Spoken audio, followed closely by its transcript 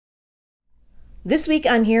This week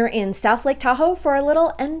I'm here in South Lake Tahoe for a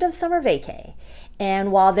little end of summer vacay.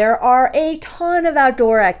 And while there are a ton of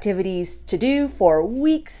outdoor activities to do for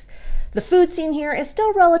weeks, the food scene here is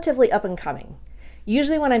still relatively up and coming.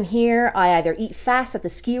 Usually when I'm here, I either eat fast at the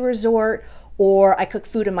ski resort or I cook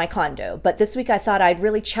food in my condo. But this week I thought I'd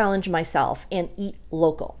really challenge myself and eat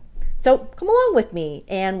local. So come along with me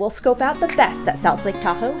and we'll scope out the best that South Lake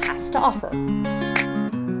Tahoe has to offer.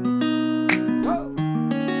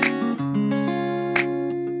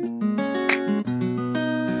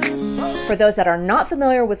 For those that are not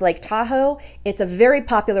familiar with Lake Tahoe, it's a very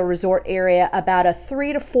popular resort area about a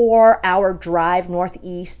 3 to 4 hour drive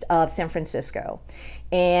northeast of San Francisco.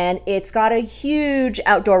 And it's got a huge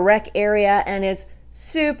outdoor rec area and is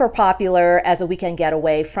super popular as a weekend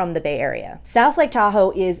getaway from the Bay Area. South Lake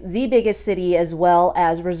Tahoe is the biggest city as well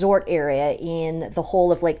as resort area in the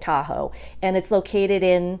whole of Lake Tahoe. And it's located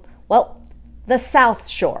in, well, the South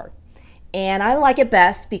Shore. And I like it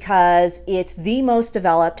best because it's the most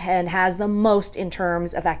developed and has the most in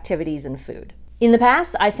terms of activities and food. In the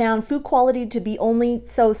past, I found food quality to be only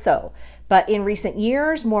so-so, but in recent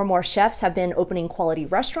years, more and more chefs have been opening quality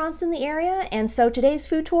restaurants in the area, and so today's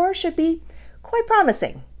food tour should be quite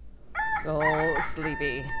promising. So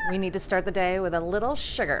sleepy. We need to start the day with a little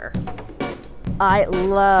sugar. I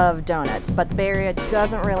love donuts, but the Bay Area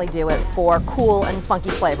doesn't really do it for cool and funky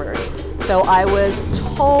flavors. So I was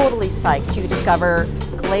totally psyched to discover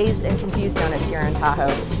Glazed and Confused donuts here in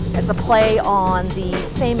Tahoe. It's a play on the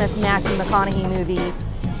famous Matthew McConaughey movie,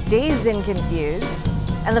 Dazed and Confused,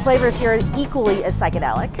 and the flavors here are equally as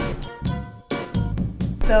psychedelic.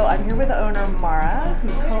 So I'm here with the owner, Mara, who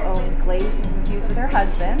co-owns Glazed and Confused with her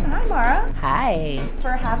husband. Hi, Mara. Hi. Thanks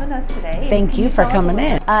for having us today. Thank you for coming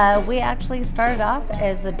in. We actually started off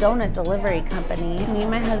as a donut delivery company. Me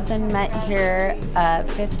and my husband met here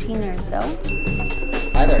 15 years ago.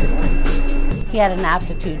 Hi there. He had an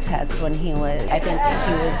aptitude test when he was, I think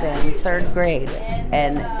he was in 3rd grade,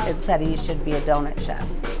 and it said he should be a donut chef.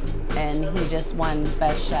 And he just won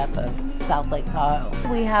Best Chef of South Lake Tahoe.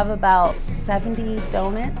 We have about 70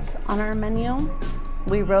 donuts on our menu.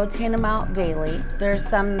 We rotate them out daily. There's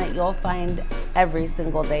some that you'll find every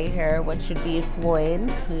single day here, which would be Floyd,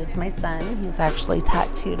 who's my son. He's actually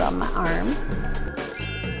tattooed on my arm.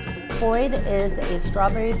 Floyd is a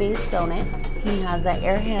strawberry-based donut. He has an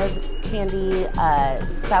airhead candy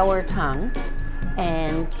sour tongue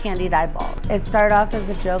and candied eyeball. It started off as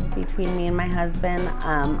a joke between me and my husband.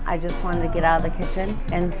 I just wanted to get out of the kitchen,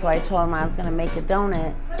 and so I told him I was gonna make a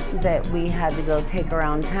donut that we had to go take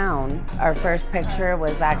around town. Our first picture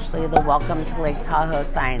was actually the Welcome to Lake Tahoe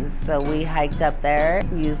signs. So we hiked up there,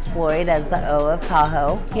 used Floyd as the O of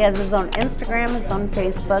Tahoe. He has his own Instagram, his own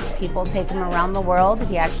Facebook. People take him around the world.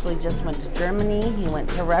 He actually just went to Germany. He went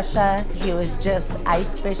to Russia. He was just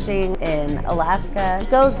ice fishing in Alaska. He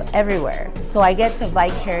goes everywhere. So I get to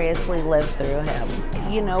vicariously live through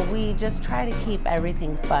him. You know, we just try to keep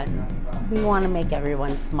everything fun. We want to make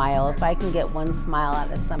everyone smile. If I can get one smile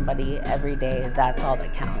out of somebody every day, that's all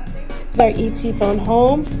that counts. This is our ET phone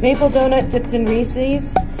home. Maple donut dipped in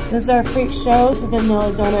Reese's. This is our freak show. It's a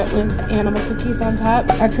vanilla donut with animal cookies on top.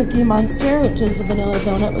 Our cookie monster, which is a vanilla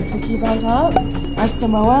donut with cookies on top. Our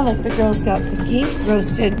Samoa, like the Girl Scout cookie,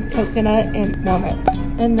 roasted coconut and walnuts.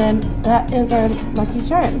 And then that is our Lucky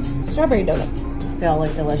Charms strawberry donut. They all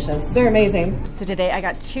look delicious. They're amazing. So today I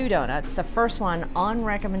got 2 donuts. The first one, on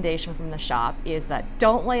recommendation from the shop, is that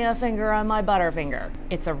don't lay a finger on my Butterfinger.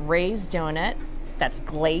 It's a raised donut that's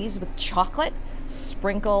glazed with chocolate,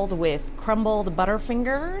 sprinkled with crumbled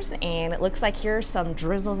Butterfingers, and it looks like here's some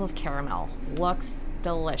drizzles of caramel. Looks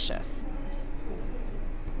delicious.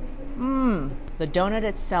 The donut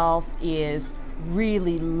itself is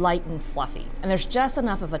really light and fluffy, and there's just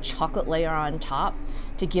enough of a chocolate layer on top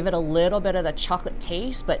to give it a little bit of the chocolate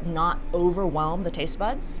taste but not overwhelm the taste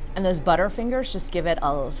buds. And those Butterfingers just give it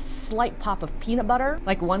a slight pop of peanut butter.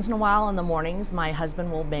 Like once in a while in the mornings, my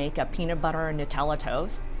husband will make a peanut butter and Nutella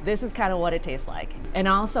toast. This is kind of what it tastes like. And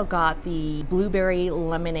I also got the blueberry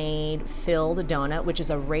lemonade filled donut, which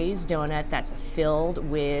is a raised donut that's filled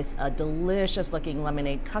with a delicious looking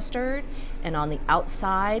lemonade custard. And on the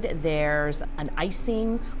outside, there's an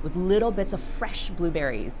icing with little bits of fresh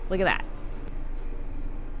blueberries. Look at that.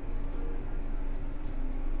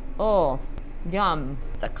 Oh, yum.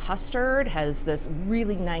 The custard has this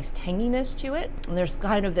really nice tanginess to it. And there's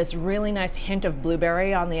kind of this really nice hint of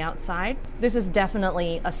blueberry on the outside. This is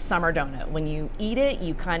definitely a summer donut. When you eat it,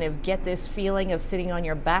 you kind of get this feeling of sitting on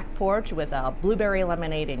your back porch with a blueberry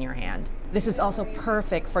lemonade in your hand. This is also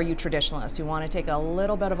perfect for you traditionalists who want to take a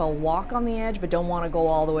little bit of a walk on the edge but don't want to go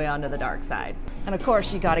all the way onto the dark side. And of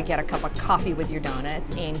course, you got to get a cup of coffee with your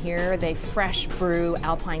donuts, and here they fresh brew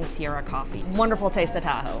Alpine Sierra coffee. Wonderful taste of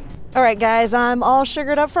Tahoe. All right guys, I'm all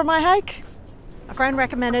sugared up for my hike. A friend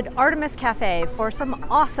recommended Artemis Cafe for some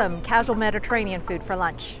awesome casual Mediterranean food for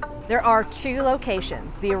lunch. There are 2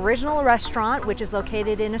 locations, the original restaurant, which is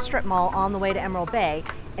located in a strip mall on the way to Emerald Bay,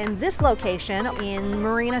 and this location in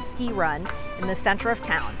Marina Ski Run in the center of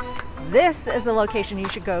town. This is the location you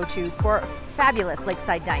should go to for fabulous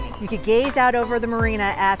lakeside dining. You could gaze out over the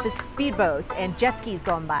marina at the speedboats and jet skis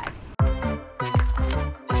going by.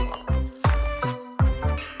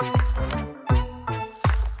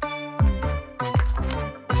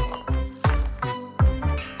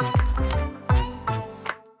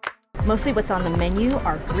 Mostly what's on the menu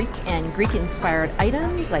are Greek and Greek-inspired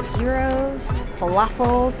items like gyros,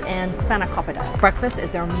 falafels, and spanakopita. Breakfast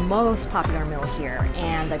is their most popular meal here,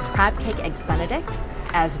 and the crab cake eggs benedict,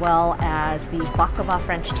 as well as the baklava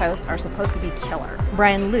French toast, are supposed to be killer.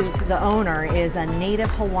 Brian Luke, the owner, is a native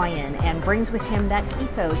Hawaiian and brings with him that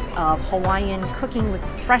ethos of Hawaiian cooking with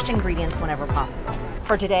fresh ingredients whenever possible.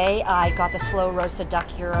 For today, I got the slow roasted duck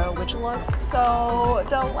gyro, which looks so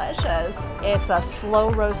delicious. It's a slow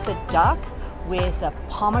roasted duck with a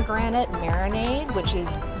pomegranate marinade, which is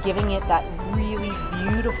giving it that really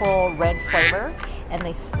beautiful red flavor. And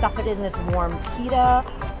they stuff it in this warm pita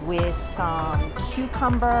with some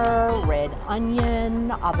cucumber, red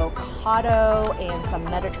onion, avocado, and some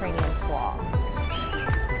Mediterranean slaw.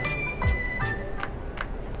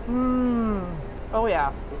 Oh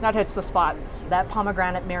yeah, that hits the spot. That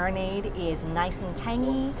pomegranate marinade is nice and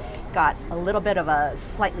tangy, got a little bit of a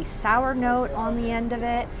slightly sour note on the end of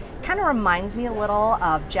it. Kind of reminds me a little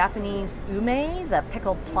of Japanese ume, the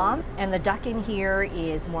pickled plum. And the duck in here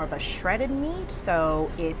is more of a shredded meat,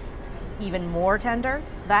 so it's even more tender.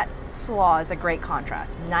 That slaw is a great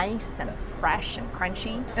contrast. Nice and fresh and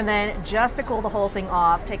crunchy. And then just to cool the whole thing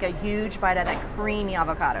off, take a huge bite of that creamy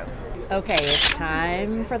avocado. Okay, it's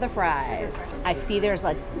time for the fries. I see there's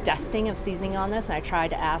a dusting of seasoning on this, and I tried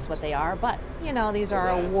to ask what they are, but you know, these are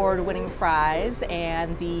award-winning fries,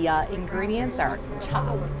 and the ingredients are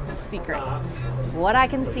top secret. What I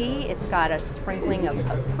can see, it's got a sprinkling of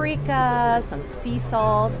paprika, some sea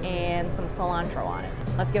salt, and some cilantro on it.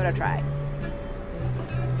 Let's give it a try.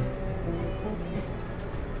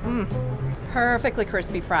 Perfectly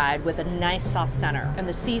crispy fried with a nice soft center. And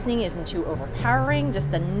the seasoning isn't too overpowering,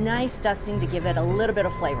 just a nice dusting to give it a little bit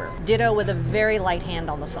of flavor. Ditto with a very light hand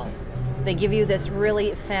on the salt. They give you this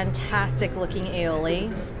really fantastic looking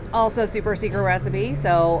aioli. Also super secret recipe,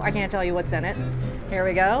 so I can't tell you what's in it. Here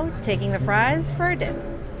we go, taking the fries for a dip.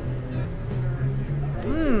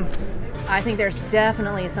 I think there's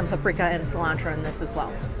definitely some paprika and cilantro in this as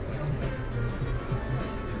well.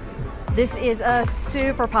 This is a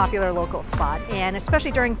super popular local spot, and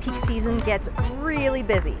especially during peak season gets really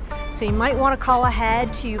busy. So you might want to call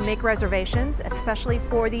ahead to make reservations, especially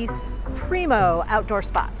for these primo outdoor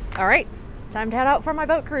spots. All right, time to head out for my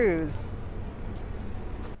boat cruise.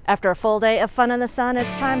 After a full day of fun in the sun,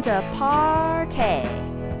 it's time to party.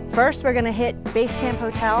 First, we're gonna hit Basecamp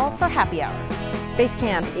Hotel for happy hour.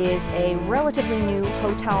 Basecamp is a relatively new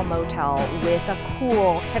hotel motel with a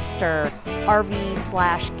cool hipster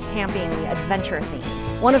RV/camping adventure theme.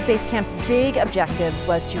 One of Basecamp's big objectives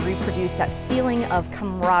was to reproduce that feeling of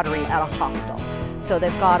camaraderie at a hostel. So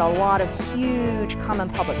they've got a lot of huge common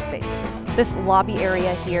public spaces. This lobby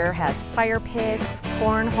area here has fire pits,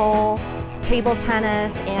 cornhole, table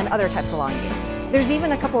tennis, and other types of lawn games. There's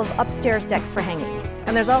even a couple of upstairs decks for hanging.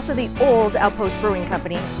 And there's also the old Outpost Brewing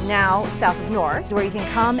Company, now south of North, where you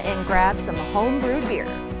can come and grab some home-brewed beer.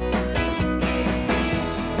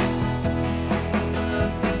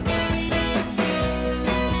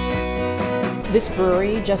 This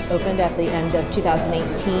brewery just opened at the end of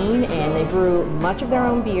 2018, and they brew much of their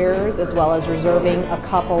own beers, as well as reserving a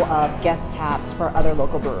couple of guest taps for other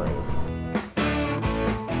local breweries.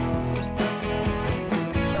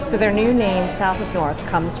 So their new name, South of North,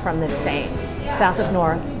 comes from this saying, south of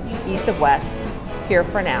north, east of west, here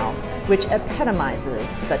for now, which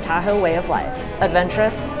epitomizes the Tahoe way of life.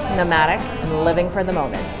 Adventurous, nomadic, and living for the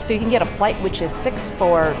moment. So you can get a flight which is 6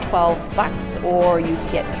 for $12, or you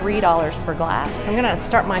can get $3 per glass. So I'm gonna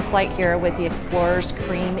start my flight here with the Explorer's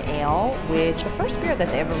Cream Ale, which the first beer that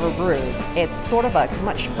they've ever brewed. It's sort of a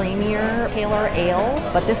much creamier, paler ale,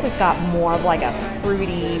 but this has got more of like a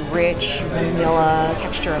fruity, rich, vanilla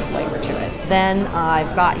texture and flavor to it. Then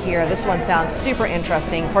I've got here, this one sounds super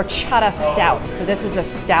interesting, horchata stout. So this is a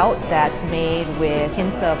stout that's made with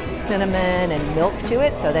hints of cinnamon and milk to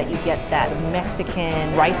it so that you get that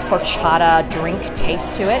Mexican rice horchata drink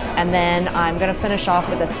taste to it. And then I'm gonna finish off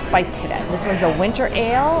with a Spice Cadet. This one's a winter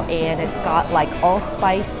ale and it's got like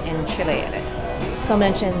allspice and chili in it. So I'll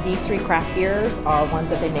mention these 3 craft beers are ones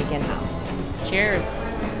that they make in-house. Cheers.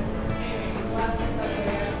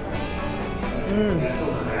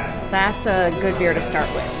 That's a good beer to start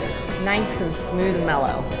with. Nice and smooth and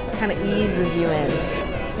mellow. Kind of eases you in.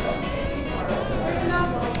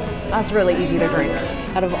 That's really easy to drink.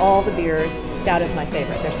 Out of all the beers, stout is my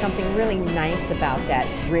favorite. There's something really nice about that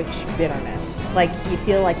rich bitterness. Like you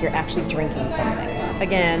feel like you're actually drinking something.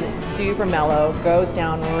 Again, super mellow, goes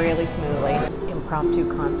down really smoothly.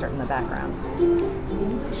 Impromptu concert in the background.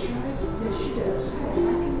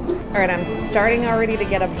 All right, I'm starting already to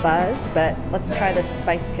get a buzz, but let's try the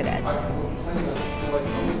Spice Cadet.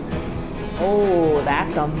 Oh,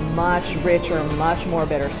 that's a much richer, much more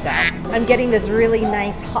bitter stout. I'm getting this really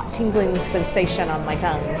nice hot tingling sensation on my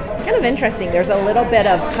tongue. Kind of interesting, there's a little bit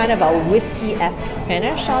of kind of a whiskey-esque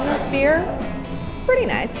finish on this beer. Pretty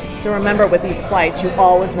nice. So remember with these flights, you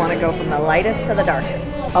always want to go from the lightest to the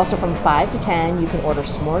darkest. Also from 5 to 10, you can order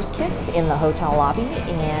s'mores kits in the hotel lobby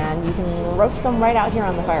and you can roast them right out here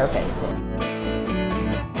on the fire pit.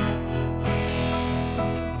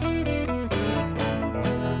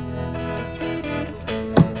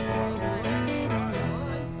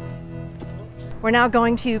 We're now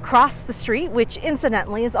going to cross the street, which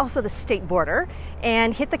incidentally is also the state border,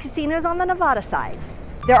 and hit the casinos on the Nevada side.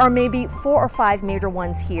 There are maybe 4 or 5 major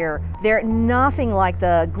ones here. They're nothing like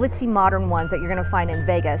the glitzy modern ones that you're gonna find in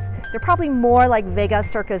Vegas. They're probably more like Vegas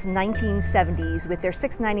circa's 1970s with their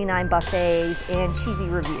 $6.99 buffets and cheesy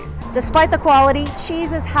reviews. Despite the quality,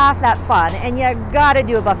 cheese is half that fun, and you gotta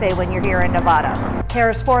do a buffet when you're here in Nevada.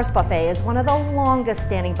 Harrah's Forest Buffet is one of the longest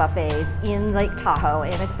standing buffets in Lake Tahoe,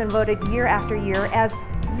 and it's been voted year after year as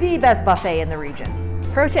the best buffet in the region.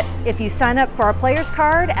 Pro tip, if you sign up for a player's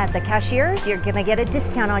card at the cashiers, you're gonna get a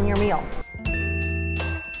discount on your meal.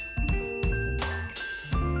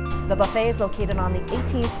 The buffet is located on the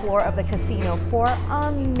 18th floor of the casino for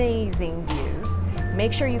amazing views.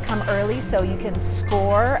 Make sure you come early so you can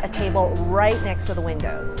score a table right next to the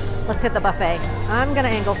windows. Let's hit the buffet. I'm gonna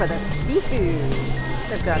angle for the seafood.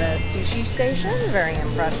 They've got a sushi station, very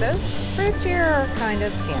impressive. Fruits here are kind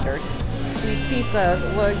of standard. These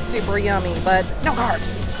pizzas look super yummy, but no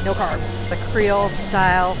carbs. No carbs. The Creole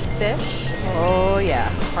style fish. Oh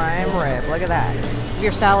yeah, prime rib. Look at that.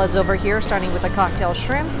 Your salads over here, starting with the cocktail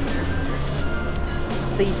shrimp.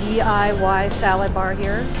 The DIY salad bar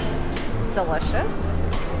here. It's delicious.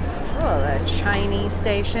 Oh, the Chinese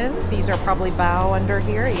station. These are probably bao under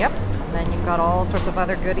here. Yep. And then you've got all sorts of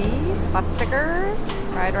other goodies. Hot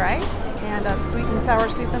stickers, fried rice, and a sweet and sour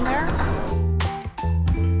soup in there.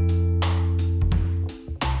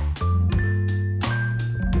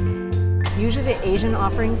 Usually the Asian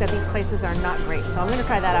offerings at these places are not great, so I'm gonna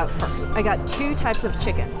try that out first. I got 2 types of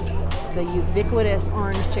chicken. The ubiquitous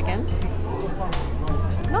orange chicken.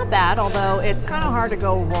 Not bad, although it's kind of hard to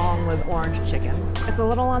go wrong with orange chicken. It's a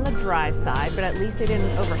little on the dry side, but at least they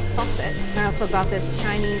didn't oversauce it. I also got this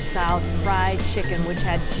Chinese-style fried chicken, which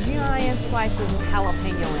had giant slices of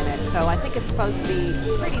jalapeno in it, so I think it's supposed to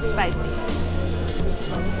be pretty spicy.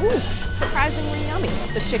 Ooh, surprisingly yummy.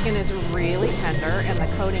 The chicken is really tender and the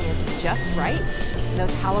coating is just right. And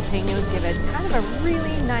those jalapenos give it kind of a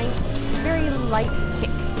really nice, very light kick.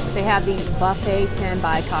 They have the buffet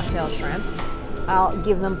standby cocktail shrimp. I'll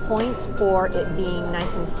give them points for it being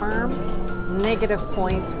nice and firm. Negative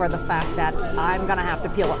points for the fact that I'm gonna have to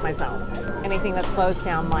peel it myself. Anything that slows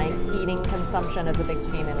down my eating consumption is a big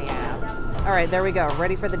pain in the ass. All right, there we go,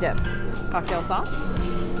 ready for the dip. Cocktail sauce.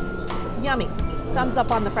 Yummy. Thumbs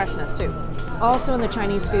up on the freshness too. Also in the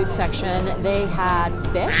Chinese food section, they had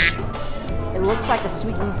fish. It looks like a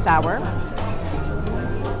sweet and sour.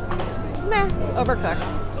 Meh, overcooked.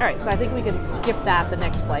 All right, so I think we can skip that the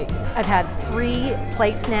next plate. I've had 3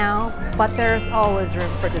 plates now, but there's always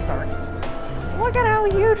room for dessert. Look at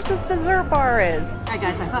how huge this dessert bar is. All right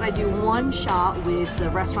guys, I thought I'd do one shot with the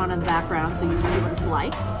restaurant in the background so you can see what it's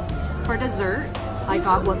like. For dessert, I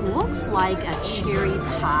got what looks like a cherry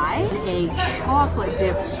pie, a chocolate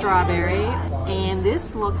dipped strawberry, and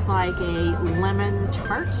this looks like a lemon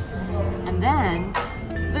tart. And then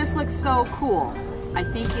this looks so cool. I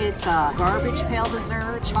think it's a garbage pail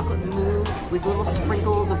dessert, chocolate mousse with little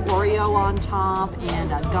sprinkles of Oreo on top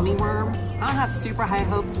and a gummy worm. I don't have super high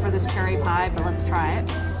hopes for this cherry pie, but let's try it.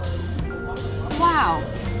 Wow,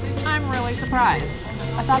 I'm really surprised.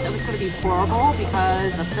 I thought that was going to be horrible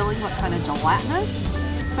because the filling looked kind of gelatinous,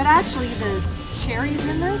 but actually the cherries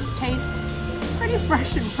in this taste pretty pretty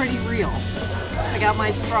fresh and pretty real. I got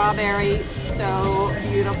my strawberry, so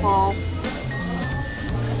beautiful.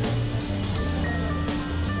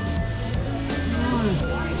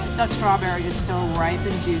 The strawberry is so ripe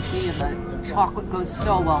and juicy, and the chocolate goes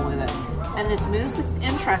so well with it. And this mousse is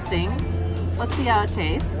interesting. Let's see how it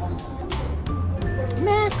tastes.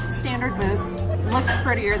 Meh, standard mousse. Looks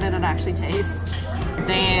prettier than it actually tastes.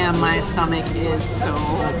 Damn, my stomach is so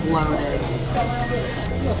bloated.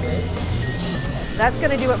 That's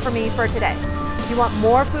gonna do it for me for today. If you want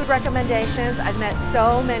more food recommendations, I've met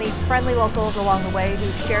so many friendly locals along the way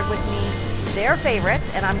who've shared with me their favorites,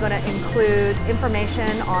 and I'm gonna include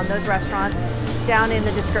information on those restaurants down in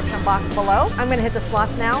the description box below. I'm gonna hit the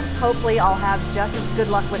slots now. Hopefully I'll have just as good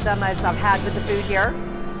luck with them as I've had with the food here.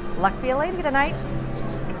 Luck be a lady tonight.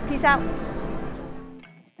 Peace out.